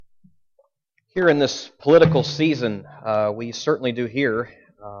Here in this political season, we certainly do hear,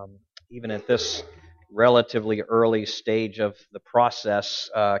 even at this relatively early stage of the process,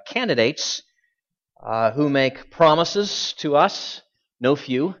 candidates who make promises to us, no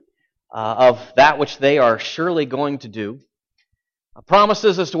few, of that which they are surely going to do.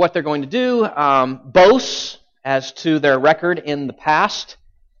 Promises as to what they're going to do, boasts as to their record in the past,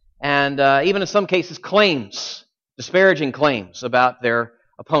 and even in some cases claims, disparaging claims about their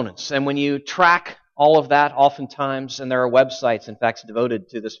opponents. And when you track all of that, oftentimes, and there are websites, in fact, devoted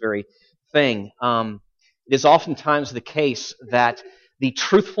to this very thing, it is oftentimes the case that the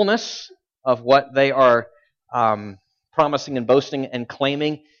truthfulness of what they are promising and boasting and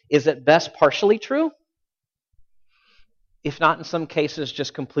claiming is at best partially true, if not in some cases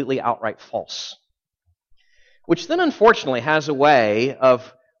just completely outright false. Which then unfortunately has a way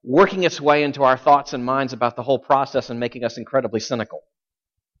of working its way into our thoughts and minds about the whole process and making us incredibly cynical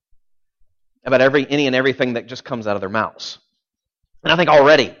about any and everything that just comes out of their mouths. And I think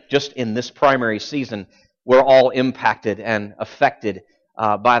already, just in this primary season, we're all impacted and affected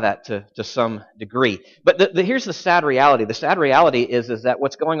by that to some degree. But here's the sad reality. The sad reality is that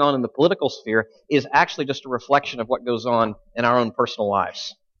what's going on in the political sphere is actually just a reflection of what goes on in our own personal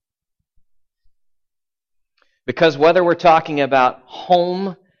lives. Because whether we're talking about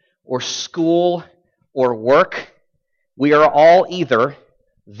home or school or work, we are all either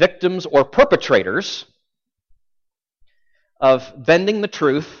victims or perpetrators of bending the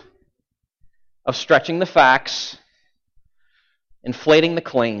truth, of stretching the facts, inflating the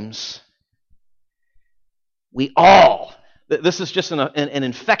claims. We all, this is just an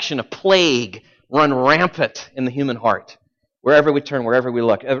infection, a plague run rampant in the human heart, wherever we turn, wherever we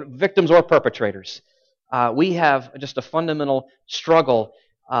look, victims or perpetrators. We have just a fundamental struggle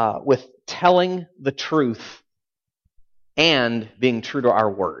with telling the truth and being true to our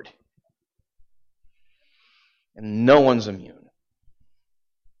word. And no one's immune.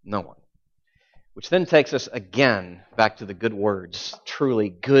 No one. Which then takes us again back to the good words, truly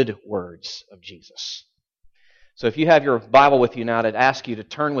good words of Jesus. So if you have your Bible with you now, I'd ask you to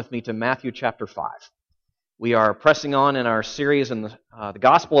turn with me to Matthew chapter 5. We are pressing on in our series in the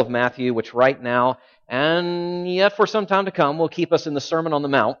Gospel of Matthew, which right now, and yet for some time to come, will keep us in the Sermon on the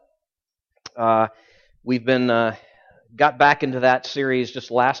Mount. We've been got back into that series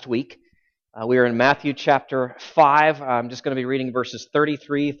just last week. We are in Matthew chapter 5. I'm just going to be reading verses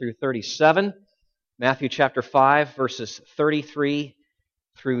 33 through 37. Matthew chapter 5, verses 33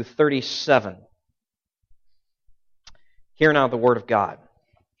 through 37. Hear now the word of God.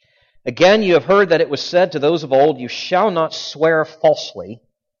 Again, you have heard that it was said to those of old, you shall not swear falsely,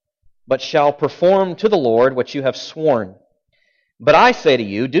 but shall perform to the Lord what you have sworn. But I say to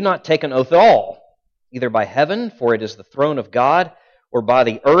you, do not take an oath at all, either by heaven, for it is the throne of God, or by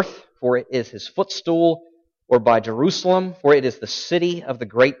the earth, for it is his footstool, or by Jerusalem, for it is the city of the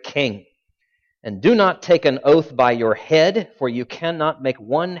great king. And do not take an oath by your head, for you cannot make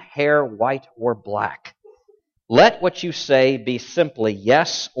one hair white or black. Let what you say be simply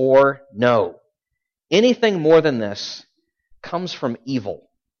yes or no. Anything more than this comes from evil.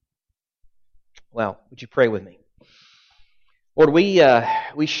 Well, would you pray with me? Lord,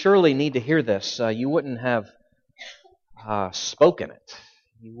 we surely need to hear this. You wouldn't have spoken it.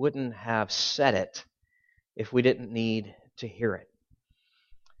 You wouldn't have said it if we didn't need to hear it.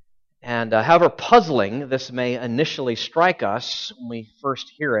 And however puzzling this may initially strike us when we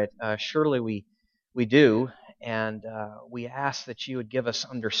first hear it, surely we do. And we ask that you would give us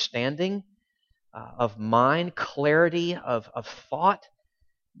understanding of mind, clarity of thought,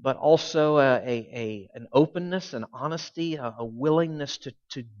 but also an openness, an honesty, a willingness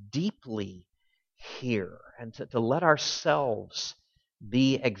to deeply hear and to let ourselves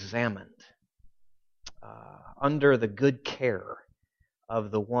be examined under the good care of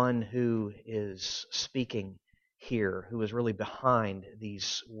the one who is speaking here, who is really behind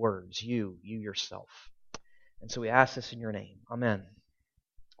these words, you yourself. And so we ask this in your name. Amen.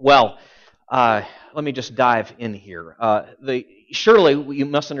 Well, let me just dive in here. Surely you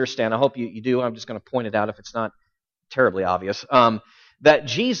must understand, I hope you do, I'm just going to point it out if it's not terribly obvious, that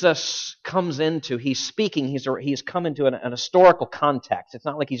Jesus comes into, he's speaking, he's come into an historical context. It's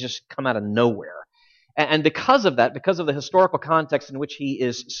not like he's just come out of nowhere. And because of that, because of the historical context in which he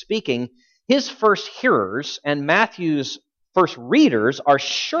is speaking, his first hearers and Matthew's first readers are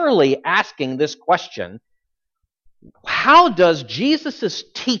surely asking this question: how does Jesus'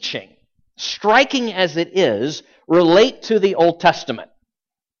 teaching, striking as it is, relate to the Old Testament?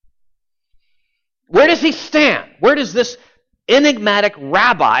 Where does he stand? Where does this enigmatic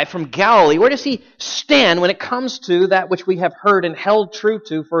rabbi from Galilee, where does he stand when it comes to that which we have heard and held true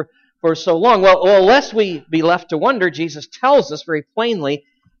to for for so long? Well, lest we be left to wonder, Jesus tells us very plainly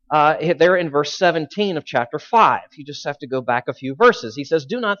there in verse 17 of chapter 5. You just have to go back a few verses. He says,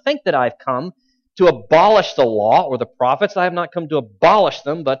 "Do not think that I've come to abolish the law or the prophets. I have not come to abolish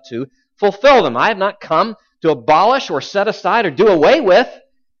them, but to fulfill them." I have not come to abolish or set aside or do away with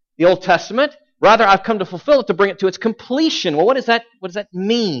the Old Testament. Rather, I've come to fulfill it, to bring it to its completion. Well, what does that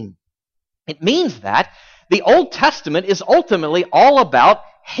mean? It means that the Old Testament is ultimately all about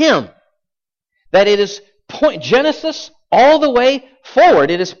Him. That it is Genesis all the way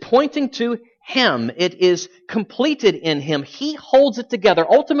forward. It is pointing to Him. It is completed in Him. He holds it together.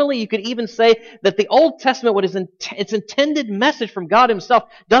 Ultimately, you could even say that the Old Testament, what is its intended message from God Himself,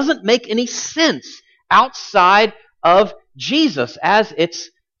 doesn't make any sense outside of Jesus as its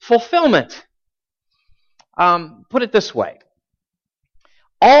fulfillment. Put it this way.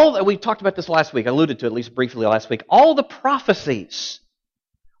 We talked about this last week, I alluded to it at least briefly last week. All the prophecies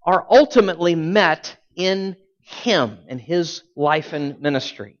are ultimately met in Him, in His life and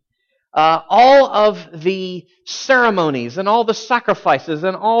ministry. All of the ceremonies and all the sacrifices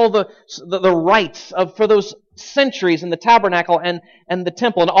and all the rites for those centuries in the tabernacle and the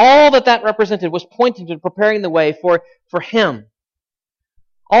temple, and all that represented was pointing to preparing the way for Him.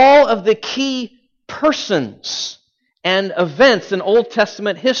 All of the key persons and events in Old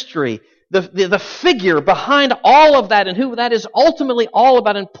Testament history, the figure behind all of that and who that is ultimately all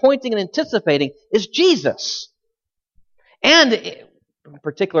about and pointing and anticipating is Jesus. And in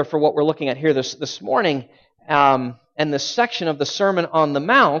particular for what we're looking at here this morning, and this section of the Sermon on the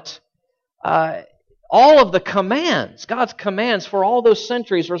Mount, all of the commands, God's commands for all those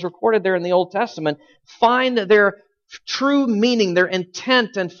centuries as recorded there in the Old Testament, find their true meaning, their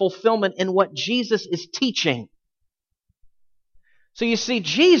intent and fulfillment in what Jesus is teaching. So you see,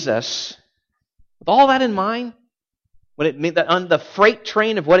 Jesus, with all that in mind, on the freight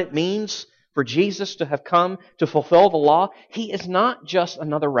train of what it means for Jesus to have come to fulfill the law, He is not just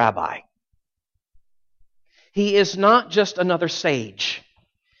another rabbi. He is not just another sage.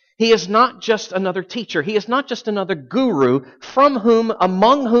 He is not just another teacher. He is not just another guru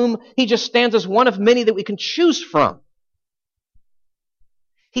among whom He just stands as one of many that we can choose from.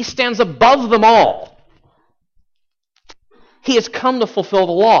 He stands above them all. He has come to fulfill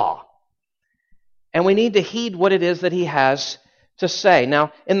the law. And we need to heed what it is that He has to say.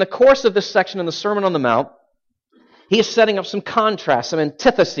 Now, in the course of this section in the Sermon on the Mount, He is setting up some contrasts, some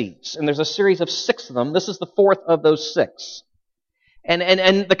antitheses, and there's a series of 6 of them. This is the 4th of those 6.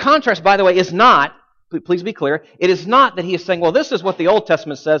 And the contrast, by the way, is not, please be clear, it is not that He is saying, well, this is what the Old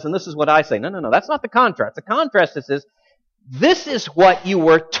Testament says and this is what I say. No, that's not the contrast. The contrast is this is what you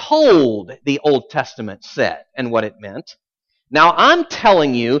were told the Old Testament said and what it meant. Now I'm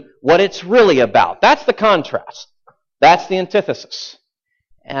telling you what it's really about. That's the contrast. That's the antithesis.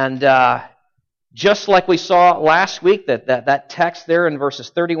 And just like we saw last week, that text there in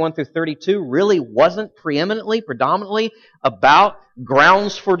verses 31 through 32 really wasn't predominantly about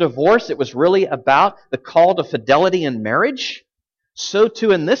grounds for divorce. It was really about the call to fidelity in marriage. So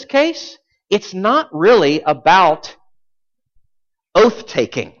too in this case, it's not really about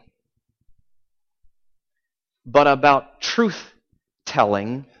oath-taking, but about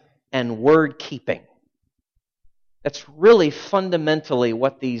truth-telling and word-keeping. That's really fundamentally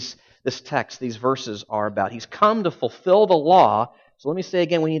what these verses are about. He's come to fulfill the law. So let me say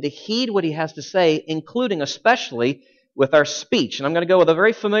again, we need to heed what He has to say, including especially with our speech. And I'm going to go with a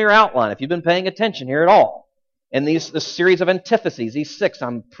very familiar outline, if you've been paying attention here at all. In this series of antitheses, these 6,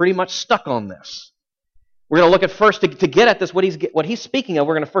 I'm pretty much stuck on this. We're going to look at first, to get at this, what he's speaking of,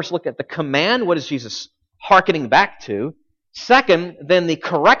 we're going to first look at the command. What is Jesus hearkening back to? Second, then the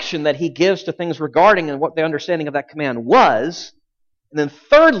correction that He gives to things regarding and what the understanding of that command was. And then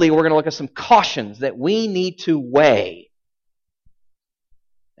thirdly, we're going to look at some cautions that we need to weigh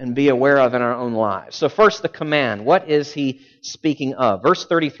and be aware of in our own lives. So first, the command. What is He speaking of? Verse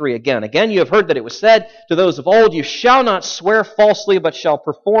 33 again. Again, you have heard that it was said to those of old, you shall not swear falsely, but shall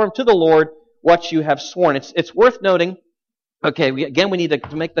perform to the Lord what you have sworn. It's worth noting, we need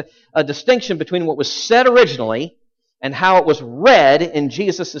to make a distinction between what was said originally and how it was read in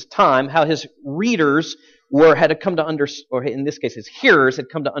Jesus' time, how His readers had come to understand, or in this case His hearers had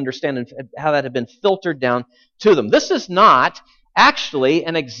come to understand, and how that had been filtered down to them. This is not actually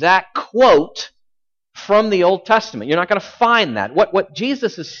an exact quote from the Old Testament. You're not going to find that. What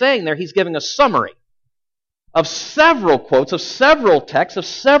Jesus is saying there, He's giving a summary of several quotes, of several texts, of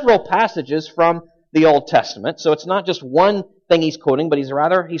several passages from the Old Testament. So it's not just one thing He's quoting, but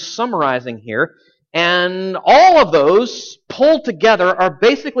He's summarizing here. And all of those pulled together are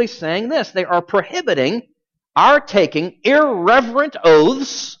basically saying this. They are prohibiting our taking irreverent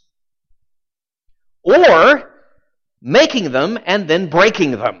oaths or making them and then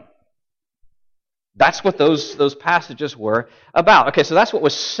breaking them. That's what those passages were about. Okay, so that's what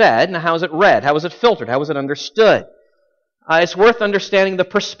was said. Now, how is it read? How was it filtered? How was it understood? It's worth understanding the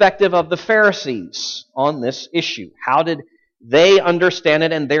perspective of the Pharisees on this issue. How did they understand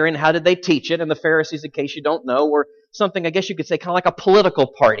it, and therein how did they teach it? And the Pharisees, in case you don't know, were something, I guess you could say, kind of like a political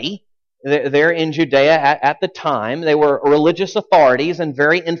party there in Judea at the time. They were religious authorities and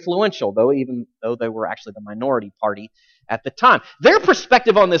very influential, even though they were actually the minority party at the time. Their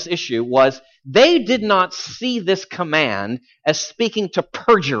perspective on this issue was they did not see this command as speaking to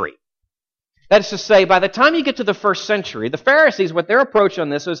perjury. That is to say, by the time you get to the first century, the Pharisees, what their approach on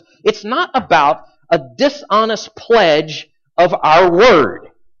this is, it's not about a dishonest pledge of our word.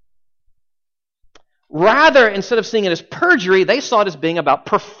 Rather, instead of seeing it as perjury, they saw it as being about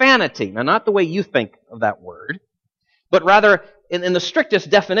profanity. Now, not the way you think of that word, but rather in the strictest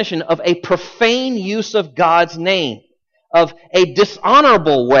definition of a profane use of God's name, of a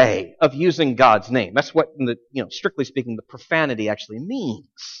dishonorable way of using God's name. That's what, strictly speaking, the profanity actually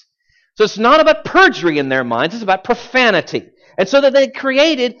means. So it's not about perjury in their minds, it's about profanity. And so that they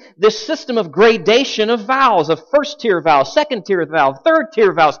created this system of gradation of vows, of first-tier vows, second-tier vows,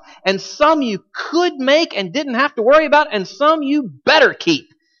 third-tier vows, and some you could make and didn't have to worry about, and some you better keep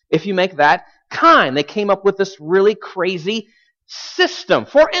if you make that kind. They came up with this really crazy system.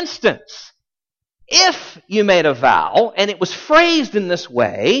 For instance, if you made a vow, and it was phrased in this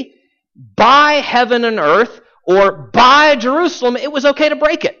way, by heaven and earth, or by Jerusalem, it was okay to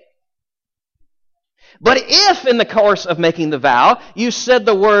break it. But if in the course of making the vow, you said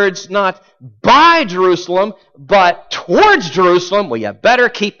the words not by Jerusalem, but towards Jerusalem, well, you better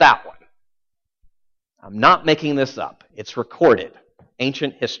keep that one. I'm not making this up. It's recorded.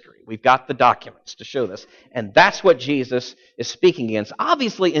 Ancient history. We've got the documents to show this. And that's what Jesus is speaking against.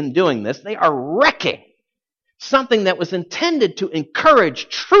 Obviously, in doing this, they are wrecking something that was intended to encourage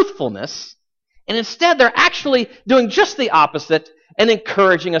truthfulness, and instead they're actually doing just the opposite and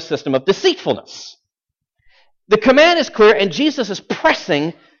encouraging a system of deceitfulness. The command is clear, and Jesus is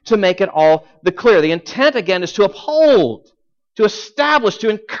pressing to make it all the clear. The intent, again, is to uphold, to establish, to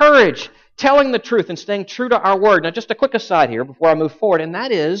encourage, telling the truth and staying true to our word. Now, just a quick aside here before I move forward, and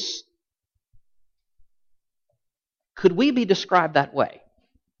that is, could we be described that way?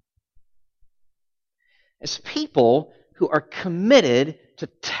 As people who are committed to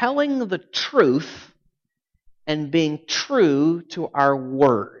telling the truth and being true to our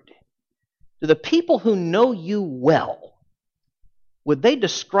word. To the people who know you well, would they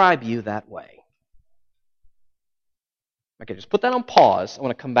describe you that way? Okay, just put that on pause. I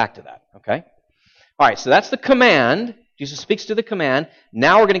want to come back to that, okay? All right, so that's the command. Jesus speaks to the command.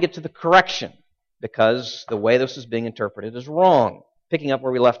 Now we're going to get to the correction, because the way this is being interpreted is wrong. Picking up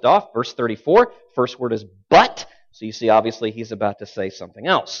where we left off, verse 34, first word is but. So you see, obviously, he's about to say something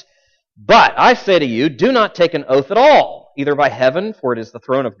else. But I say to you, do not take an oath at all, either by heaven, for it is the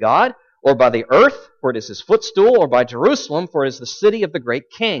throne of God, or by the earth, for it is his footstool, or by Jerusalem, for it is the city of the great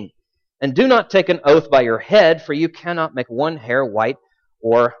king. And do not take an oath by your head, for you cannot make one hair white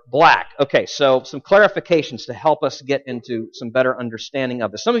or black. Okay, so some clarifications to help us get into some better understanding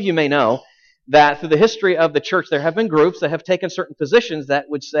of this. Some of you may know that through the history of the church, there have been groups that have taken certain positions that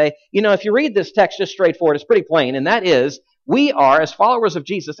would say, if you read this text just straightforward, it's pretty plain, and that is, we are, as followers of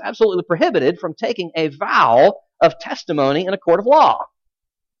Jesus, absolutely prohibited from taking a vow of testimony in a court of law.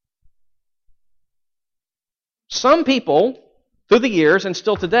 Some people, through the years and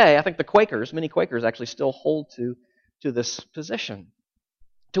still today, I think the Quakers, many Quakers actually still hold to this position.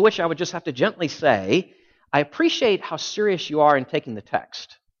 To which I would just have to gently say, I appreciate how serious you are in taking the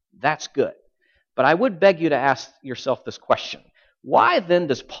text. That's good. But I would beg you to ask yourself this question. Why then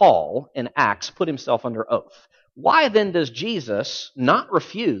does Paul in Acts put himself under oath? Why then does Jesus not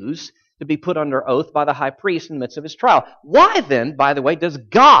refuse to be put under oath by the high priest in the midst of his trial? Why then, by the way, does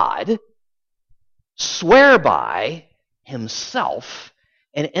God swear by himself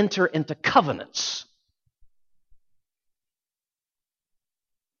and enter into covenants?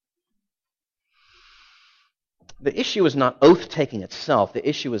 The issue is not oath-taking itself. The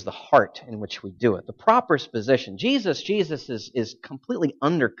issue is the heart in which we do it. The proper position. Jesus is completely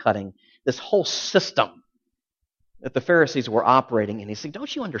undercutting this whole system that the Pharisees were operating in. He's saying,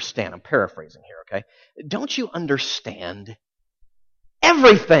 don't you understand? I'm paraphrasing here, okay? Don't you understand?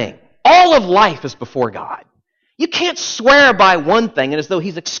 Everything, all of life is before God. You can't swear by one thing and as though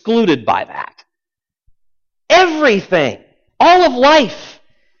he's excluded by that. Everything, all of life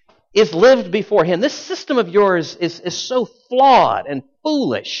is lived before him. This system of yours is so flawed and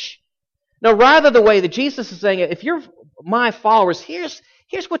foolish. Now, rather the way that Jesus is saying, if you're my followers, here's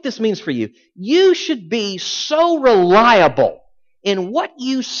Here's what this means for you. You should be so reliable in what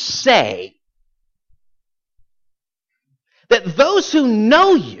you say that those who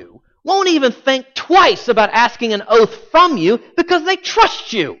know you won't even think twice about asking an oath from you because they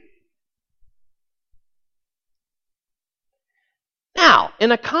trust you. Now,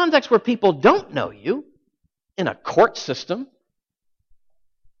 in a context where people don't know you, in a court system,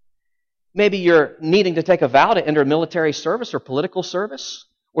 maybe you're needing to take a vow to enter military service or political service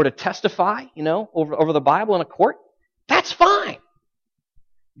or to testify, over the Bible in a court, that's fine.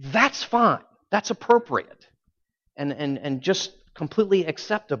 That's fine. That's appropriate and just completely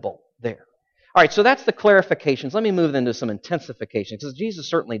acceptable there. All right, so that's the clarifications. Let me move into some intensification because Jesus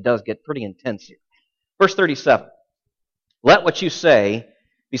certainly does get pretty intense here. Verse 37. Let what you say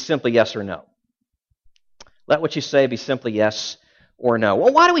be simply yes or no. Let what you say be simply yes or no.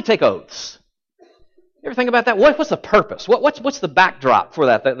 Well, why do we take oaths? You ever think about that? What's the purpose? What's the backdrop for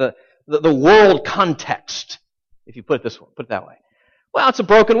that? The world context, if you put it that way. Well, it's a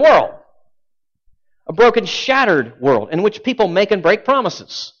broken world. A broken, shattered world in which people make and break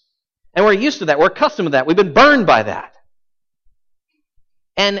promises. And we're used to that. We're accustomed to that. We've been burned by that.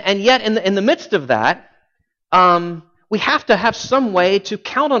 And yet, in the midst of that, we have to have some way to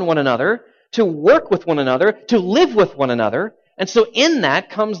count on one another, to work with one another, to live with one another. And so in that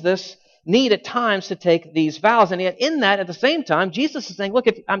comes this need at times to take these vows. And yet in that, at the same time, Jesus is saying, look,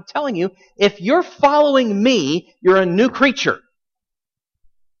 I'm telling you, if you're following me, you're a new creature.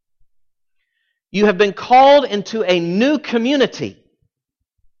 You have been called into a new community.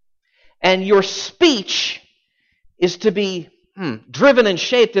 And your speech is to be driven and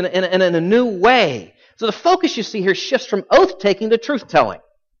shaped in a new way. So the focus you see here shifts from oath-taking to truth-telling.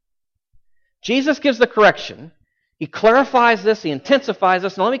 Jesus gives the correction. He clarifies this. He intensifies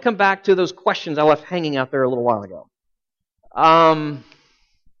this. Now let me come back to those questions I left hanging out there a little while ago.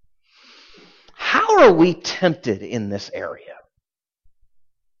 How are we tempted in this area?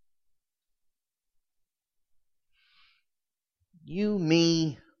 You,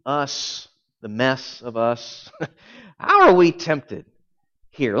 me, us, the mess of us. How are we tempted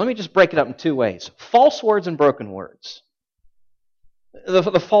here? Let me just break it up in two ways. False words and broken words.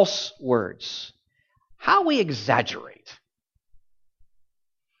 The false words. How we exaggerate.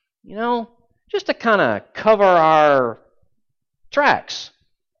 Just to kind of cover our tracks.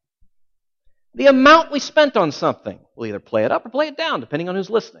 The amount we spent on something. We'll either play it up or play it down, depending on who's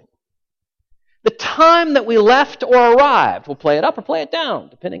listening. The time that we left or arrived. We'll play it up or play it down,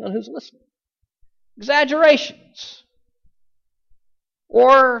 depending on who's listening. Exaggerations.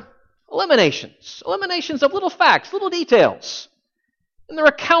 Or eliminations. Eliminations of little facts, little details. In the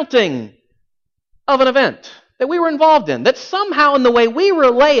recounting of an event that we were involved in. That somehow in the way we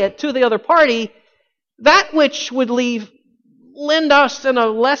relay it to the other party, that which would lend us in a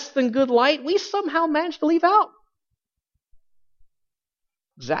less than good light, we somehow managed to leave out.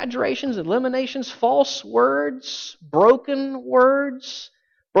 Exaggerations, eliminations, false words, broken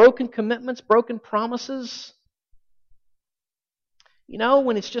commitments, broken promises.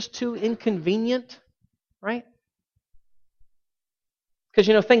 When it's just too inconvenient, right?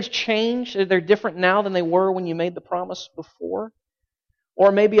 Because, things change. They're different now than they were when you made the promise before.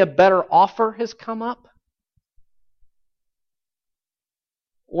 Or maybe a better offer has come up.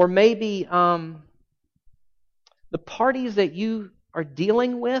 Or maybe the parties that you are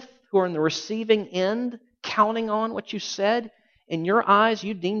dealing with, who are in the receiving end, counting on what you said, in your eyes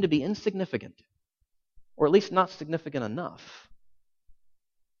you deem to be insignificant. Or at least not significant enough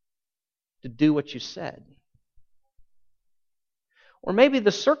to do what you said. Or maybe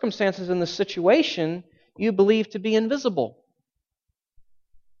the circumstances in the situation you believe to be invisible.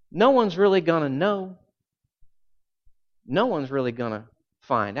 No one's really going to know. No one's really going to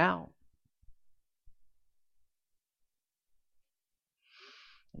find out.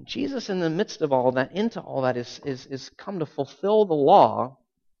 And Jesus, in the midst of all that, into all that, is come to fulfill the law,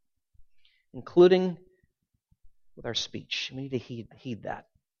 including with our speech. We need to heed that.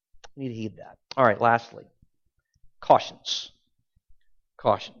 We need to heed that. All right, lastly, cautions.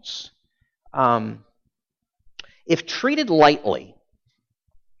 If treated lightly,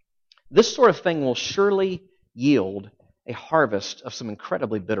 this sort of thing will surely yield a harvest of some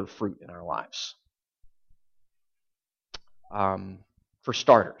incredibly bitter fruit in our lives. For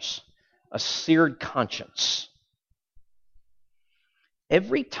starters, a seared conscience.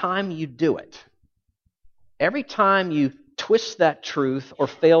 Every time you do it, every time you twist that truth or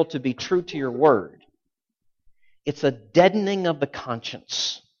fail to be true to your word, it's a deadening of the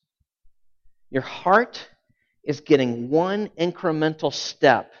conscience. Your heart is getting one incremental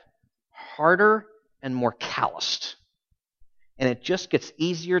step harder and more calloused. And it just gets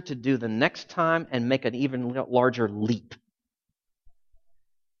easier to do the next time and make an even larger leap.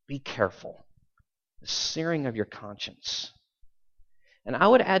 Be careful. The searing of your conscience. And I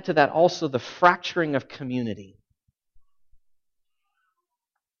would add to that also the fracturing of community.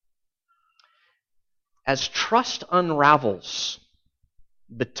 As trust unravels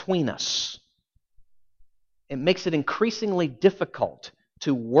between us, it makes it increasingly difficult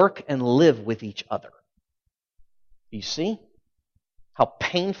to work and live with each other. You see how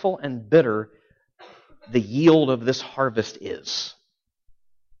painful and bitter the yield of this harvest is.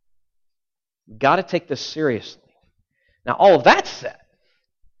 You've got to take this seriously. Now, all of that said,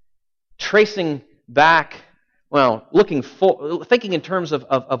 tracing back, thinking in terms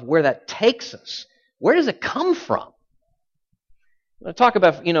of where that takes us, where does it come from? When I talk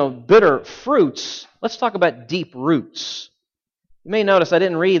about, bitter fruits, let's talk about deep roots. You may notice I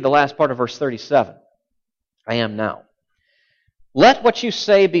didn't read the last part of verse 37. I am now. Let what you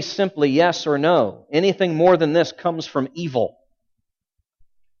say be simply yes or no. Anything more than this comes from evil.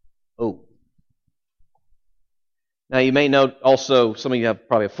 Oh. Now you may note also, some of you have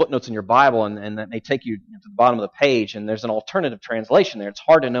probably footnotes in your Bible, and that may take you to the bottom of the page, and there's an alternative translation there. It's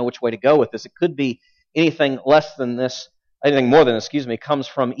hard to know which way to go with this. It could be anything more than this, comes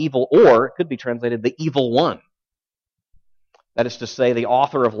from evil, or it could be translated the evil one. That is to say, the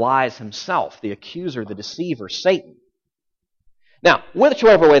author of lies himself, the accuser, the deceiver, Satan. Now,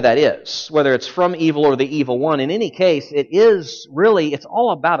 whichever way that is, whether it's from evil or the evil one, in any case, it's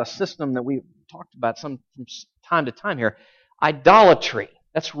all about a system that we've talked about from time to time here. Idolatry.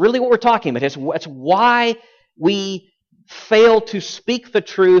 That's really what we're talking about. It's why we fail to speak the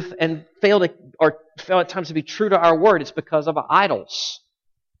truth and fail at times to be true to our word. It's because of idols.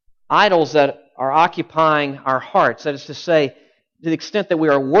 Idols that are occupying our hearts. That is to say, to the extent that we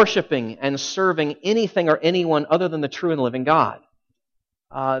are worshiping and serving anything or anyone other than the true and living God.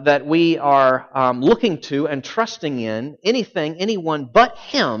 That we are looking to and trusting in anything, anyone but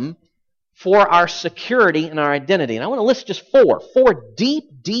Him for our security and our identity. And I want to list just four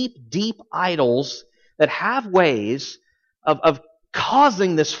deep, deep, deep idols that have ways of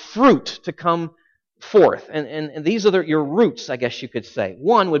causing this fruit to come forth. And these are your roots, I guess you could say.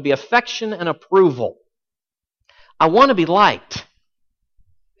 One would be affection and approval. I want to be liked.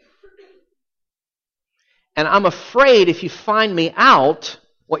 And I'm afraid if you find me out,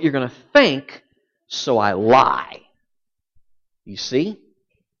 what you're going to think, so I lie. You see?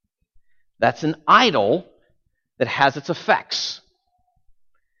 That's an idol that has its effects.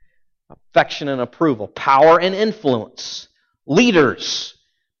 Affection and approval, power and influence. Leaders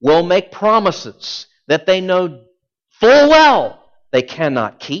will make promises that they know full well they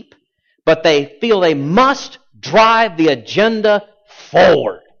cannot keep, but they feel they must drive the agenda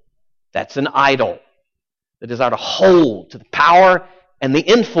forward. That's an idol. The desire to hold to the power and the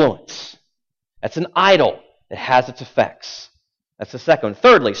influence. That's an idol that has its effects. That's the second one.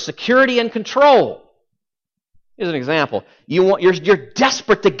 Thirdly, security and control. Here's an example. You're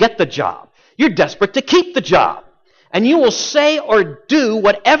desperate to get the job. You're desperate to keep the job. And you will say or do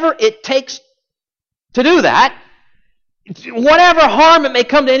whatever it takes to do that, whatever harm it may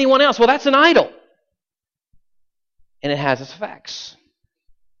come to anyone else. Well, that's an idol. And it has its effects.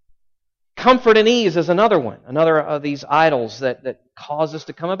 Comfort and ease is another one. Another of these idols that cause this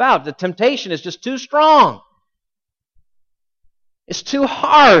to come about. The temptation is just too strong. It's too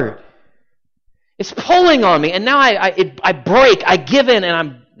hard. It's pulling on me. And now I break. I give in. And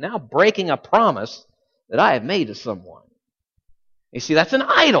I'm now breaking a promise that I have made to someone. You see, that's an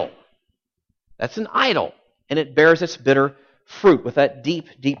idol. That's an idol. And it bears its bitter fruit with that deep,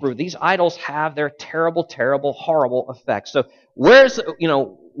 deep root. These idols have their terrible, terrible, horrible effects. So where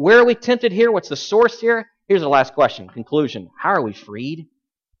are we tempted here? What's the source here? Here's the last question. Conclusion. How are we freed?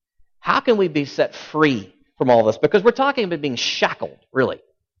 How can we be set free from all this? Because we're talking about being shackled, really.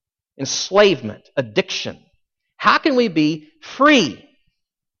 Enslavement, addiction. How can we be free?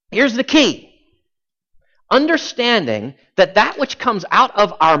 Here's the key. Understanding that which comes out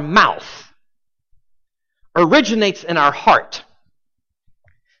of our mouth originates in our heart.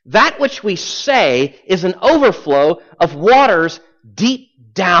 That which we say is an overflow of waters deep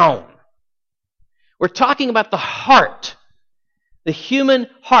down. We're talking about the heart, the human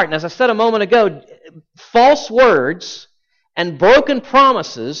heart. And as I said a moment ago, false words and broken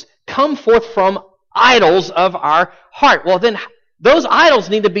promises come forth from idols of our heart. Well, then those idols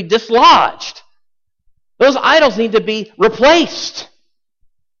need to be dislodged. Those idols need to be replaced.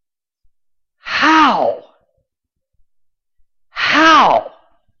 How? How?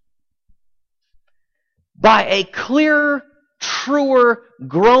 By a clearer, truer,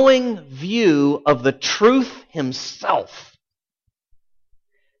 growing view of the truth himself.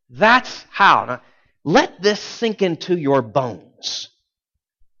 That's how. Now, let this sink into your bones.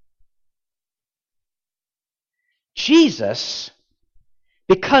 Jesus,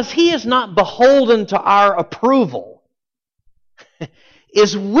 because He is not beholden to our approval,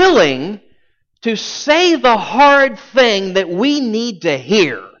 is willing to say the hard thing that we need to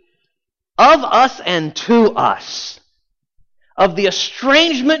hear of us and to us, of the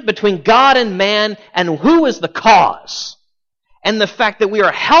estrangement between God and man and who is the cause, and the fact that we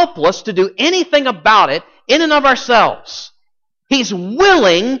are helpless to do anything about it in and of ourselves. He's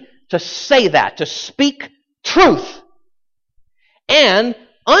willing to say that, to speak truth. And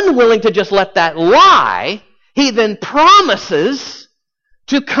unwilling to just let that lie, He then promises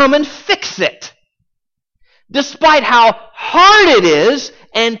to come and fix it. Despite how hard it is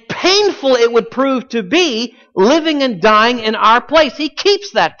and painful it would prove to be living and dying in our place. He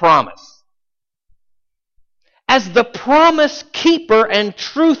keeps that promise. As the promise keeper and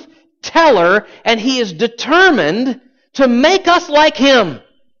truth teller, and He is determined to make us like Him.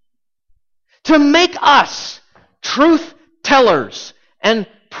 To make us truth tellers and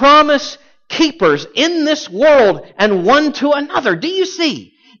promise keepers in this world and one to another. Do you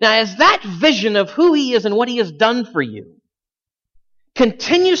see? Now, as that vision of who He is and what He has done for you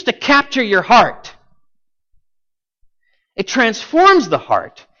continues to capture your heart, it transforms the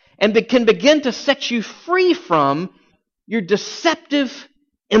heart and can begin to set you free from your deceptive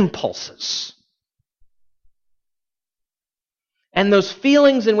impulses. And those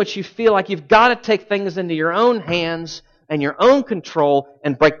feelings in which you feel like you've got to take things into your own hands and your own control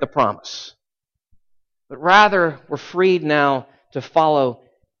and break the promise. But rather, we're freed now to follow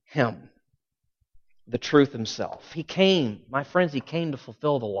Him, the truth Himself. He came, my friends, He came to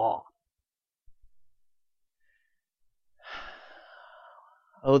fulfill the law.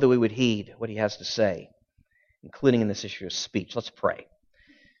 Oh, that we would heed what He has to say, including in this issue of speech. Let's pray.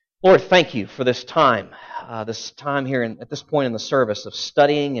 Lord, thank You for this time here at this point in the service of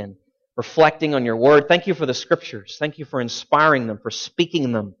studying and reflecting on Your Word. Thank You for the Scriptures. Thank You for inspiring them, for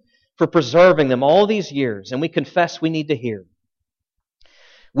speaking them, for preserving them all these years. And we confess we need to hear.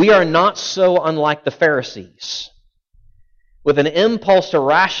 We are not so unlike the Pharisees, with an impulse to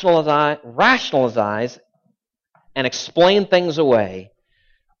rationalize and explain things away,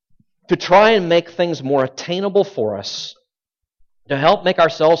 to try and make things more attainable for us, to help make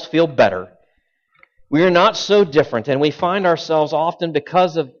ourselves feel better. We are not so different, and we find ourselves often,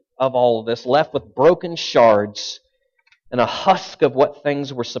 because of all of this, left with broken shards and a husk of what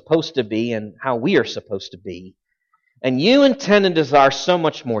things were supposed to be and how we are supposed to be. And You intend and desire so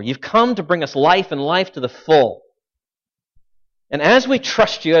much more. You've come to bring us life and life to the full. And as we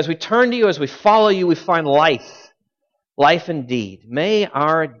trust You, as we turn to You, as we follow You, we find life. Life indeed. May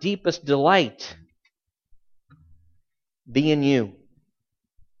our deepest delight be in You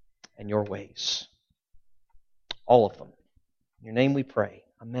and Your ways. All of them. In Your name we pray.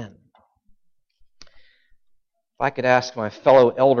 Amen. If I could ask my fellow elders